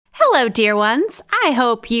Hello, dear ones. I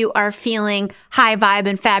hope you are feeling high vibe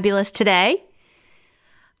and fabulous today.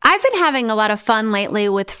 I've been having a lot of fun lately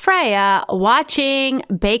with Freya watching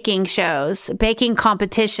baking shows, baking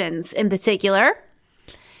competitions in particular,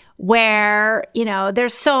 where,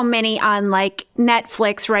 there's so many on like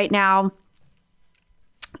Netflix right now.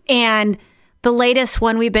 And the latest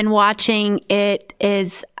one we've been watching, it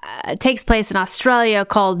takes place in Australia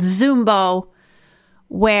called Zumbo,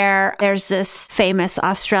 where there's this famous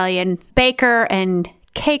Australian baker and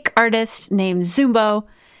cake artist named Zumbo.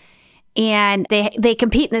 And they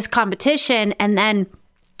compete in this competition, and then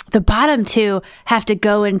the bottom two have to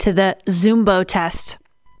go into the Zumbo test.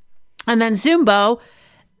 And then Zumbo,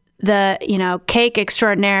 the,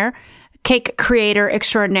 cake creator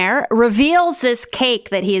extraordinaire, reveals this cake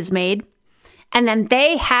that he has made, and then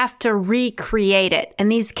they have to recreate it.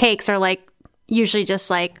 And these cakes are usually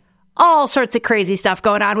just all sorts of crazy stuff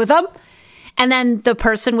going on with them. And then the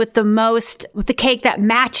person with the cake that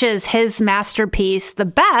matches his masterpiece the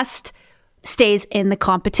best stays in the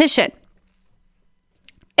competition.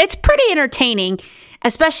 It's pretty entertaining,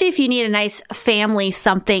 especially if you need a nice family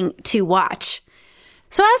something to watch.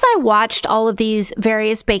 So as I watched all of these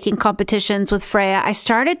various baking competitions with Freya, I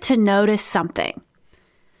started to notice something.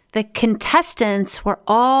 The contestants were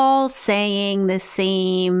all saying the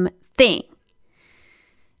same thing.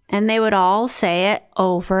 And they would all say it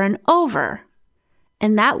over and over.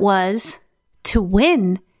 And that was, to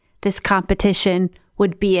win this competition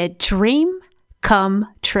would be a dream come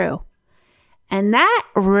true. And that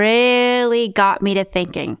really got me to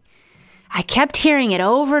thinking. I kept hearing it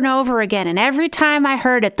over and over again. And every time I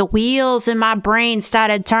heard it, the wheels in my brain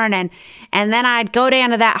started turning. And then I'd go down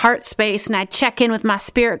to that heart space and I'd check in with my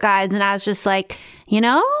spirit guides. And I was just like,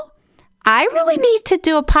 I really need to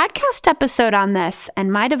do a podcast episode on this.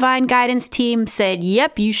 And my divine guidance team said,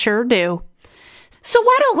 yep, you sure do. So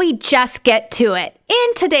why don't we just get to it?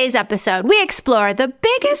 In today's episode, we explore the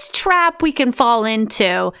biggest trap we can fall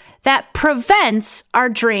into that prevents our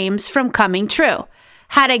dreams from coming true,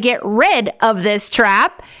 how to get rid of this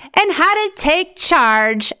trap, and how to take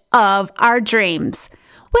charge of our dreams.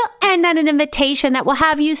 We'll end on an invitation that will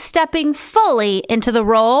have you stepping fully into the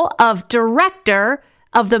role of director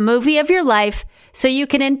of the movie of your life, so you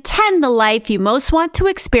can intend the life you most want to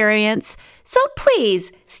experience. So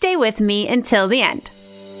please stay with me until the end.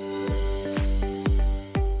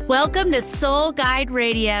 Welcome to Soul Guide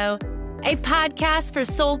Radio, a podcast for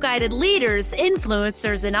soul-guided leaders,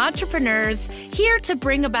 influencers, and entrepreneurs here to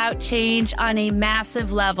bring about change on a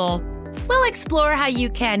massive level. We'll explore how you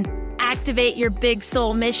can activate your big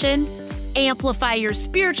soul mission, amplify your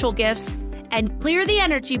spiritual gifts, and clear the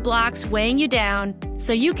energy blocks weighing you down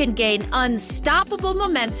so you can gain unstoppable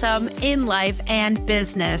momentum in life and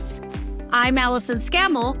business. I'm Allison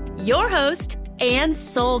Scammell, your host and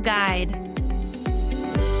soul guide.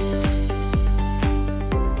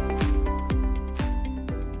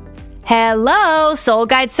 Hello, Soul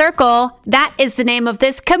Guide Circle. That is the name of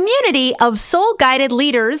this community of soul-guided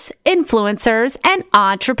leaders, influencers, and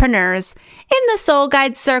entrepreneurs. In the Soul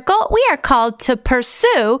Guide Circle, we are called to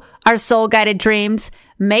pursue our soul-guided dreams,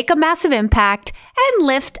 make a massive impact, and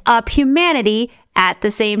lift up humanity at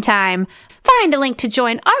the same time. Find a link to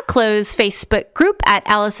join our closed Facebook group at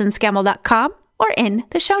AllisonScammell.com or in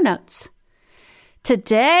the show notes.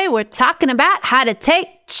 Today, we're talking about how to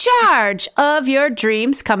take charge of your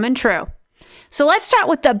dreams coming true. So let's start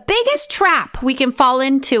with the biggest trap we can fall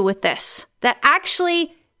into with this that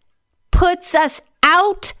actually puts us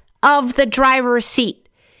out of the driver's seat.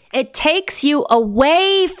 It takes you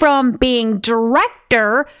away from being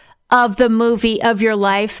director of the movie of your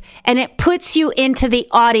life, and it puts you into the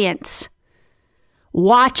audience,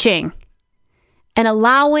 watching and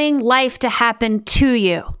allowing life to happen to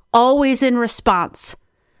you. Always in response,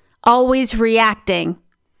 always reacting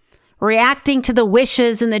to the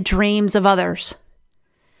wishes and the dreams of others.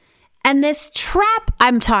 And this trap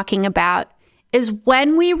I'm talking about is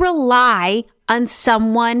when we rely on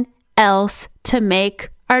someone else to make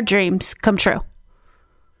our dreams come true.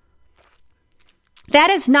 That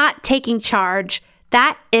is not taking charge.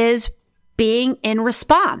 That is being in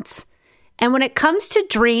response. And when it comes to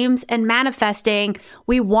dreams and manifesting,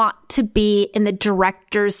 we want to be in the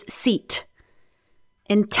director's seat,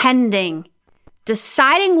 intending,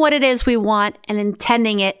 deciding what it is we want and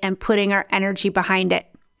intending it and putting our energy behind it.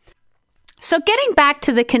 So getting back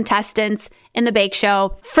to the contestants in the bake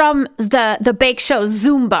show from the bake show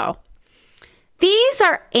Zumbo, these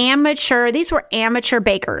were amateur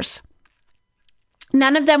bakers.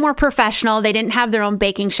 None of them were professional. They didn't have their own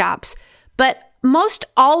baking shops, but most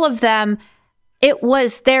all of them, it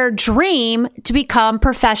was their dream to become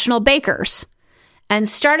professional bakers. and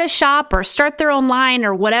start a shop or start their own line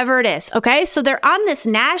or whatever it is. Okay. So they're on this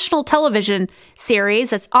national television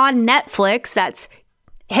series that's on Netflix that's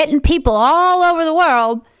hitting people all over the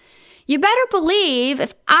world. You better believe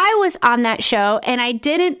if I was on that show and I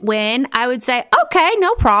didn't win, I would say, okay,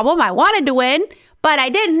 no problem. I wanted to win, but I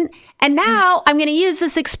didn't. And now I'm going to use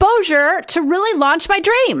this exposure to really launch my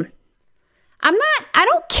dream. I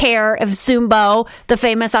don't care if Zumbo, the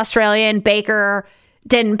famous Australian baker,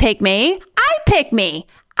 didn't pick me. I pick me.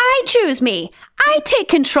 I choose me. I take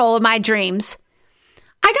control of my dreams.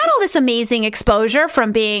 I got all this amazing exposure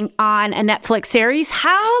from being on a Netflix series.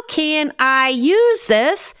 How can I use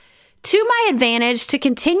this to my advantage to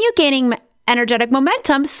continue gaining energetic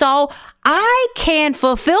momentum so I can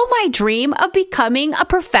fulfill my dream of becoming a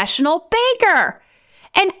professional baker?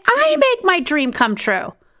 And I make my dream come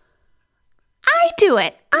true. I do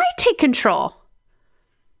it. I take control.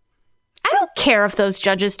 I don't care if those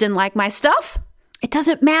judges didn't like my stuff. It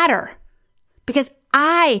doesn't matter because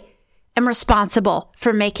I am responsible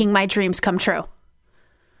for making my dreams come true.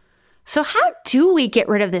 So how do we get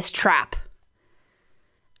rid of this trap?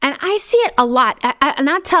 And I see it a lot. And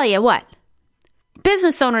I'll tell you what,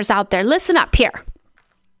 business owners out there, listen up here.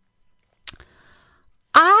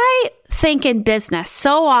 I think in business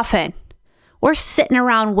so often we're sitting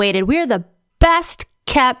around waiting. We're the best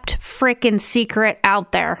kept freaking secret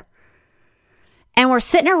out there. And we're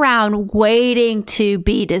sitting around waiting to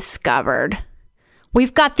be discovered.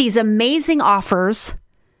 We've got these amazing offers.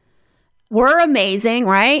 We're amazing,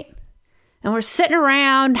 right? And we're sitting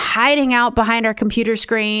around hiding out behind our computer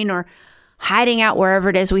screen or hiding out wherever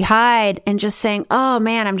it is we hide and just saying, oh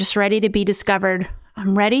man, I'm just ready to be discovered.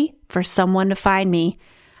 I'm ready for someone to find me.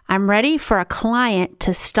 I'm ready for a client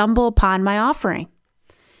to stumble upon my offering.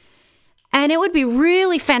 And it would be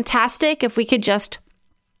really fantastic if we could just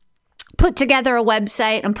put together a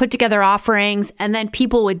website and put together offerings and then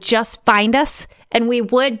people would just find us and we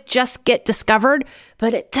would just get discovered.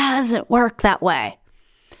 But it doesn't work that way.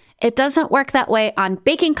 It doesn't work that way on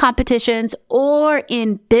baking competitions or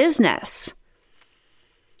in business.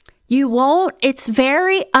 You won't, it's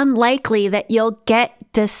very unlikely that you'll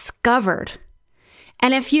get discovered.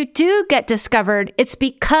 And if you do get discovered, it's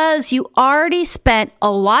because you already spent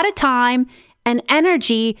a lot of time and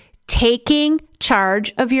energy taking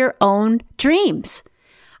charge of your own dreams.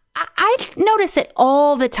 I notice it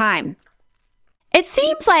all the time. It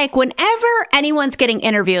seems like whenever anyone's getting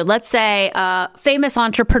interviewed, let's say a famous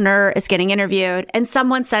entrepreneur is getting interviewed and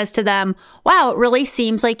someone says to them, wow, it really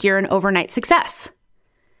seems like you're an overnight success.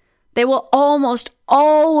 They will almost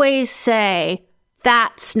always say,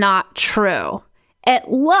 that's not true. It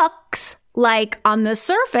looks like on the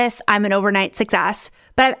surface, I'm an overnight success,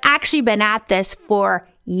 but I've actually been at this for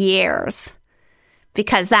years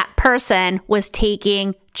because that person was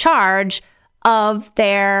taking charge of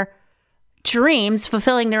their dreams,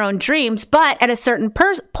 fulfilling their own dreams. But at a certain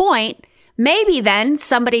point, maybe then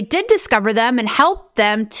somebody did discover them and help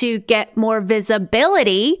them to get more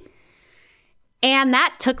visibility. And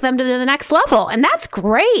that took them to the next level. And that's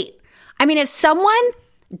great. I mean, if someone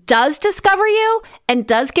does discover you and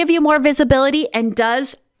does give you more visibility and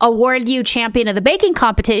does award you champion of the baking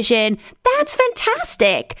competition, that's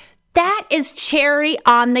fantastic. That is cherry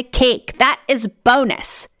on the cake. That is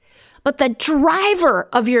bonus. But the driver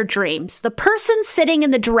of your dreams, the person sitting in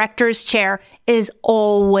the director's chair, is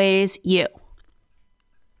always you.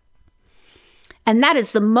 And that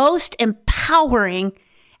is the most empowering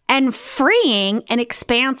and freeing and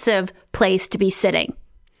expansive place to be sitting.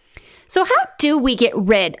 So how do we get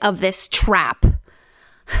rid of this trap?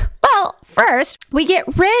 Well, first, we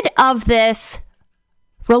get rid of this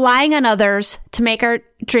relying on others to make our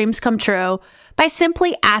dreams come true by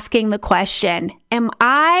simply asking the question, am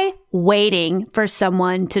I waiting for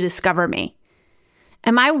someone to discover me?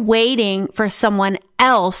 Am I waiting for someone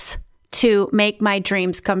else to make my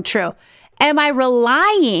dreams come true? Am I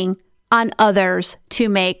relying on others to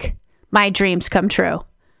make my dreams come true?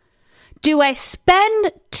 Do I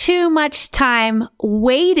spend too much time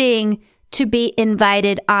waiting to be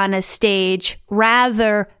invited on a stage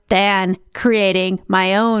rather than creating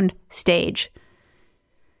my own stage?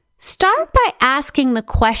 Start by asking the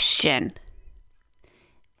question.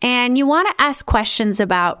 And you want to ask questions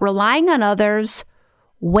about relying on others,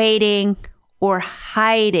 waiting, or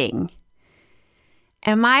hiding.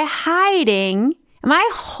 Am I hiding? Am I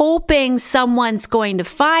hoping someone's going to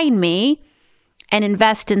find me and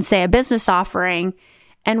invest in, say, a business offering?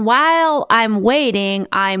 And while I'm waiting,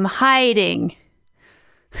 I'm hiding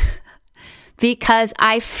because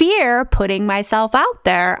I fear putting myself out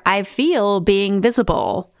there. I feel being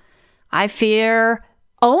visible. I fear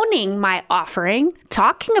owning my offering,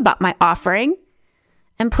 talking about my offering.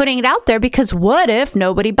 and putting it out there, because what if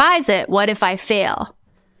nobody buys it? What if I fail?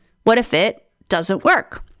 What if it doesn't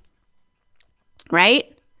work?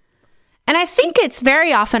 Right? And I think it's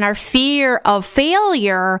very often our fear of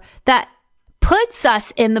failure that puts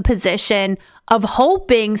us in the position of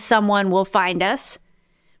hoping someone will find us,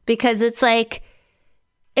 because it's like,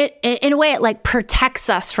 in a way, it like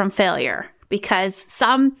protects us from failure, because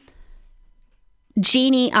some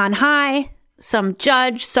genie on high, some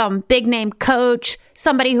judge, some big name coach,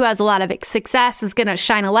 somebody who has a lot of success is going to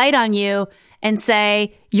shine a light on you and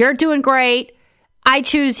say, you're doing great. I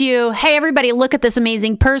choose you. Hey, everybody, look at this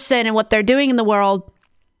amazing person and what they're doing in the world.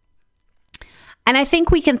 And I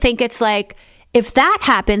think we can think it's like, if that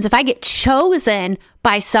happens, if I get chosen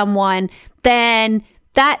by someone, then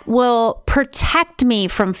that will protect me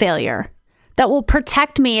from failure. That will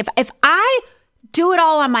protect me. If I do it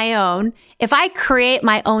all on my own, if I create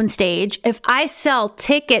my own stage, if I sell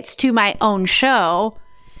tickets to my own show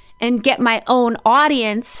and get my own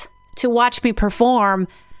audience to watch me perform,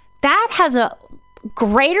 that has a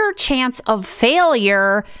greater chance of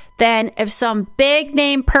failure than if some big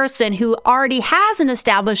name person who already has an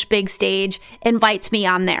established big stage invites me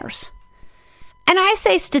on theirs. And I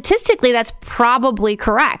say statistically, that's probably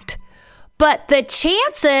correct. But the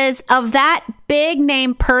chances of that big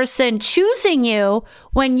name person choosing you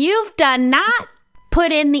when you've not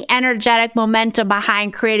put in the energetic momentum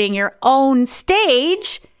behind creating your own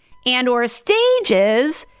stage and or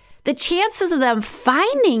stages, the chances of them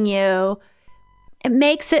finding you, it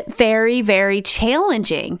makes it very, very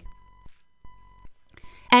challenging.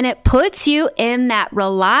 And it puts you in that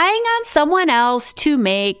relying on someone else to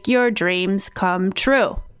make your dreams come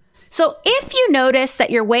true. So if you notice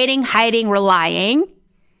that you're waiting, hiding, relying,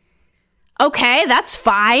 okay, that's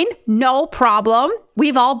fine. No problem.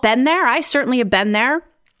 We've all been there. I certainly have been there.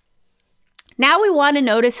 Now we want to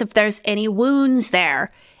notice if there's any wounds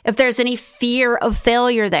there, if there's any fear of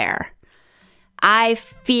failure there. I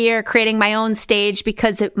fear creating my own stage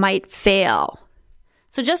because it might fail.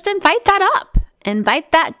 So just invite that up.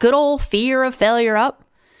 Invite that good old fear of failure up.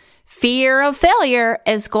 Fear of failure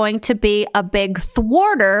is going to be a big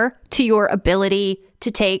thwarter to your ability to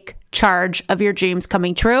take charge of your dreams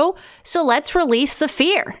coming true. So let's release the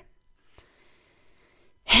fear.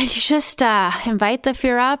 And you just invite the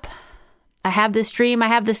fear up. I have this dream, I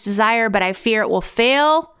have this desire, but I fear it will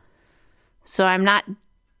fail. So I'm not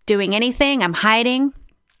doing anything. I'm hiding.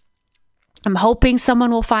 I'm hoping someone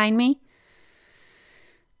will find me.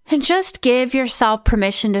 And just give yourself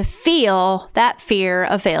permission to feel that fear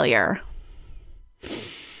of failure.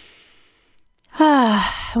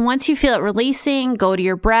 And once you feel it releasing, go to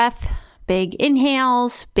your breath. Big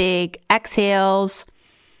inhales, big exhales.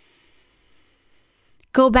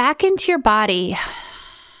 Go back into your body.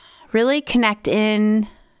 Really connect in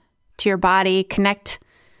to your body. Connect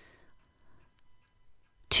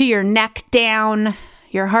to your neck down,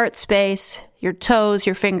 your heart space, your toes,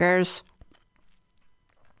 your fingers.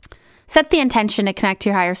 Set the intention to connect to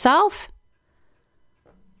your higher self.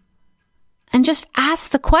 And just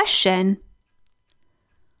ask the question,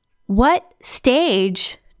 what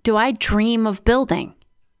stage do I dream of building?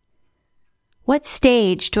 What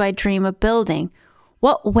stage do I dream of building?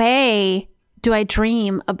 What way do I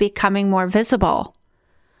dream of becoming more visible?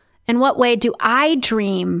 In what way do I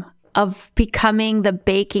dream of becoming the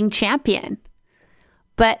baking champion?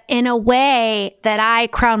 But in a way that I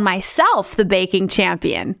crown myself the baking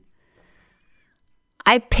champion.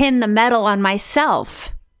 I pin the medal on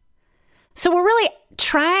myself. So we're really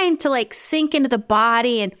trying to sink into the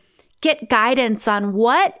body and get guidance on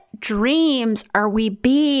what dreams are we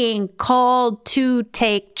being called to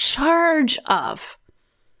take charge of.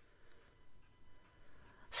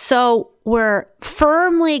 So we're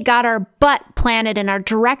firmly got our butt planted in our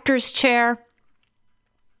director's chair.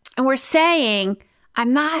 And we're saying,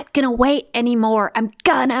 I'm not going to wait anymore. I'm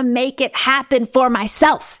going to make it happen for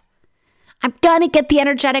myself. I'm going to get the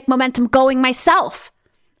energetic momentum going myself.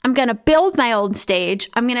 I'm going to build my own stage.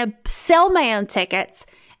 I'm going to sell my own tickets.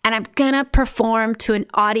 And I'm going to perform to an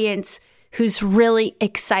audience who's really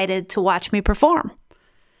excited to watch me perform.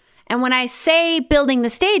 And when I say building the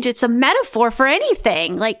stage, it's a metaphor for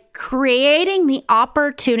anything, like creating the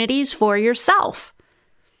opportunities for yourself.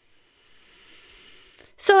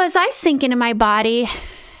 So as I sink into my body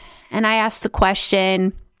and I ask the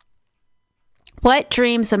question, what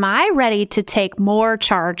dreams am I ready to take more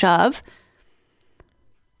charge of?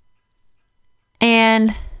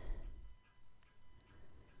 And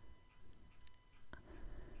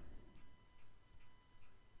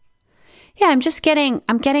yeah, I'm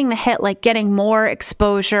getting the hit, getting more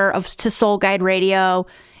exposure to Soul Guide Radio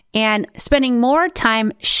and spending more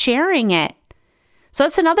time sharing it So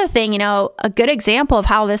that's another thing, a good example of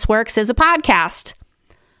how this works is a podcast.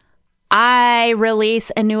 I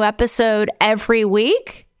release a new episode every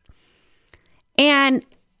week, and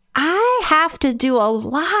I have to do a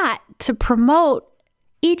lot to promote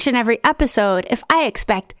each and every episode if I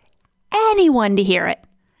expect anyone to hear it,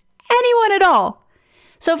 anyone at all.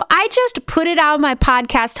 So if I just put it on my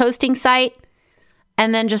podcast hosting site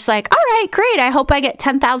and then just like, all right, great, I hope I get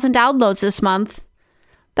 10,000 downloads this month,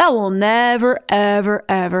 that will never, ever,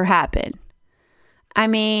 ever happen. I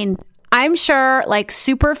mean, I'm sure like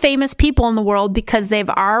super famous people in the world, because they've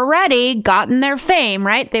already gotten their fame,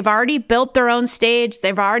 right? They've already built their own stage.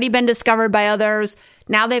 They've already been discovered by others.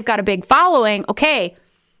 Now they've got a big following. Okay.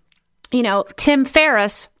 Tim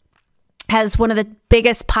Ferriss has one of the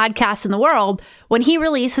biggest podcasts in the world. When he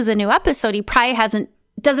releases a new episode, he probably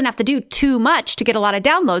doesn't have to do too much to get a lot of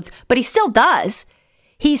downloads, but he still does.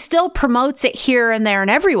 He still promotes it here and there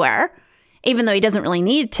and everywhere, even though he doesn't really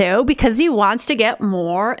need to, because he wants to get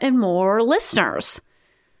more and more listeners.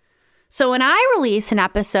 So when I release an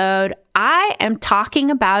episode, I am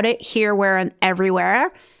talking about it here, where, and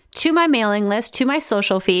everywhere, to my mailing list, to my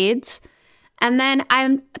social feeds. And then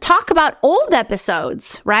I talk about old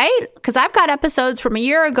episodes, right? Because I've got episodes from a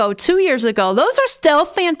year ago, 2 years ago. Those are still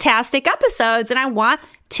fantastic episodes, and I want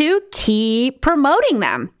to keep promoting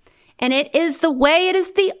them. And it is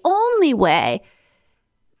the only way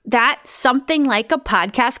that something like a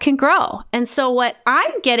podcast can grow. And so what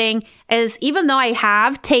I'm getting is, even though I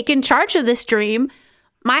have taken charge of this dream,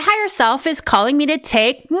 my higher self is calling me to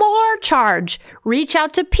take more charge, reach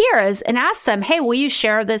out to peers and ask them, hey, will you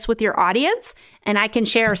share this with your audience? And I can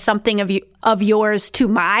share something of yours to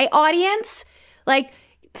my audience. Like,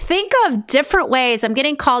 think of different ways. I'm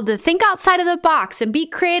getting called to think outside of the box and be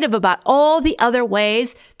creative about all the other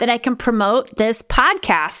ways that I can promote this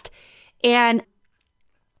podcast. And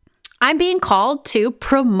I'm being called to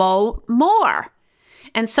promote more.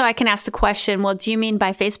 And so I can ask the question, well, do you mean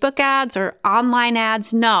by Facebook ads or online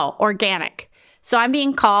ads? No, organic. So I'm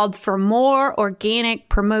being called for more organic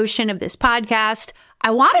promotion of this podcast.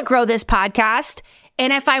 I want to grow this podcast.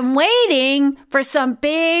 And if I'm waiting for some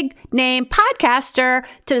big name podcaster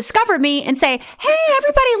to discover me and say, hey,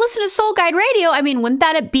 everybody listen to Soul Guide Radio. I mean, wouldn't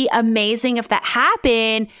that be amazing if that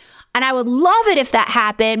happened? And I would love it if that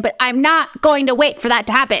happened, but I'm not going to wait for that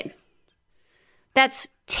to happen. That's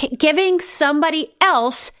giving somebody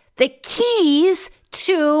else the keys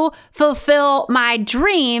to fulfill my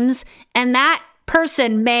dreams, and that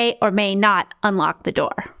person may or may not unlock the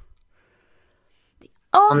door. The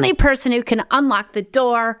only person who can unlock the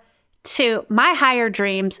door to my higher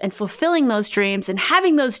dreams and fulfilling those dreams and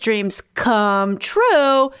having those dreams come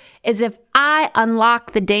true is if I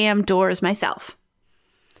unlock the damn doors myself.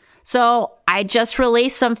 So I just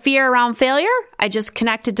released some fear around failure. I just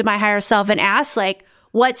connected to my higher self and asked, like,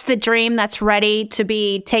 what's the dream that's ready to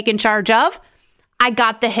be taken charge of? I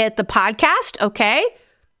got the podcast. Okay.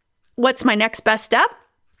 What's my next best step?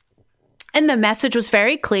 And the message was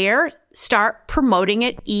very clear. Start promoting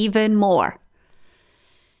it even more.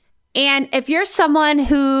 And if you're someone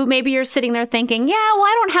who maybe you're sitting there thinking, yeah, well,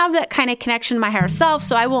 I don't have that kind of connection to my higher self,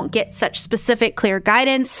 so I won't get such specific, clear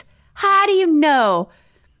guidance. How do you know?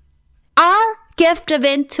 Our gift of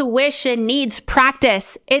intuition needs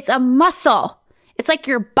practice. It's a muscle. It's like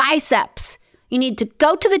your biceps. You need to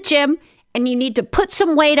go to the gym and you need to put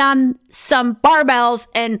some weight on some barbells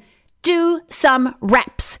and do some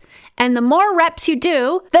reps. And the more reps you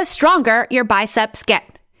do, the stronger your biceps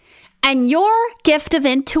get. And your gift of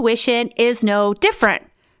intuition is no different.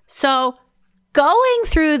 So going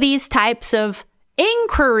through these types of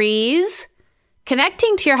inquiries,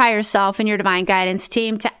 connecting to your higher self and your divine guidance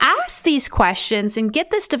team to ask these questions and get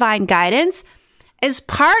this divine guidance is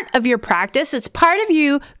part of your practice. It's part of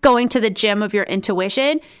you going to the gym of your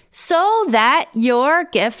intuition so that your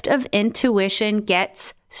gift of intuition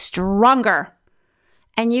gets stronger.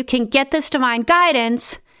 And you can get this divine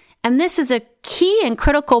guidance. And this is a key and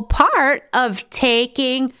critical part of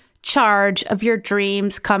taking charge of your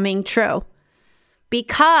dreams coming true.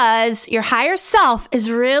 Because your higher self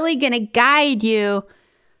is really going to guide you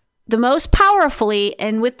the most powerfully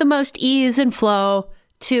and with the most ease and flow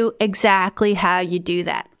to exactly how you do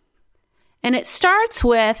that. And it starts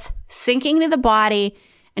with sinking into the body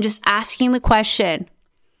and just asking the question,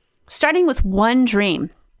 starting with one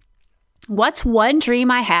dream. What's one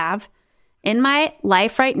dream I have in my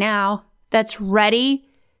life right now that's ready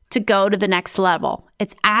to go to the next level?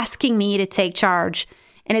 It's asking me to take charge,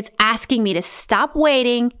 and it's asking me to stop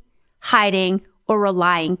waiting, hiding, or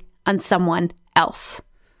relying on someone else.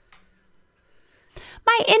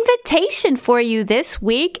 My invitation for you this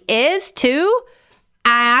week is to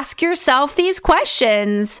ask yourself these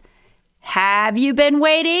questions. Have you been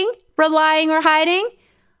waiting, relying, or hiding?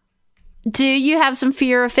 Do you have some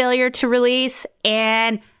fear of failure to release?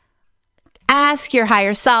 And ask your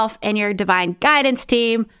higher self and your divine guidance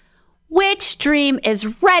team, which dream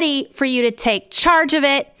is ready for you to take charge of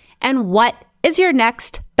it, and what is your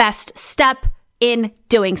next best step in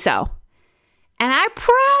doing so? And I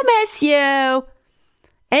promise you,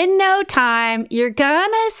 in no time, you're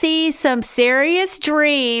gonna see some serious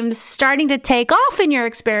dreams starting to take off in your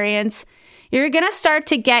experience. You're gonna start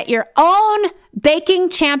to get your own baking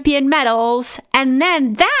champion medals, and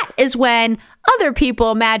then that is when other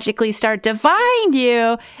people magically start to find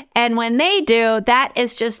you. And when they do, that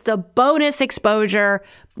is just the bonus exposure.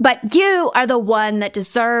 But you are the one that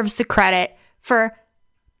deserves the credit for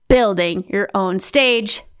building your own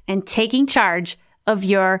stage and taking charge of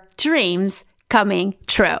your dreams coming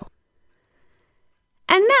true.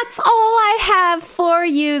 And that's all I have for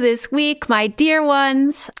you this week, my dear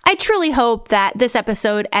ones. I truly hope that this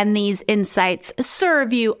episode and these insights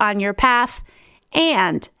serve you on your path.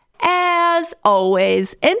 And as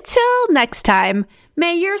always, until next time,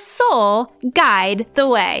 may your soul guide the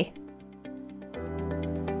way.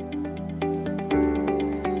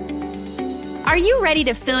 Are you ready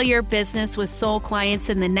to fill your business with soul clients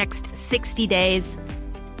in the next 60 days?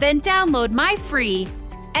 Then download my free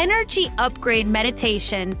Energy Upgrade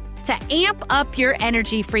Meditation to amp up your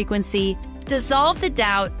energy frequency, dissolve the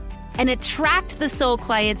doubt, and attract the soul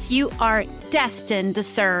clients you are destined to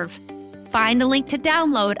serve. Find a link to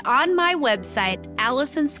download on my website,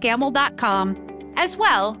 AllisonScammell.com, as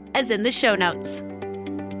well as in the show notes.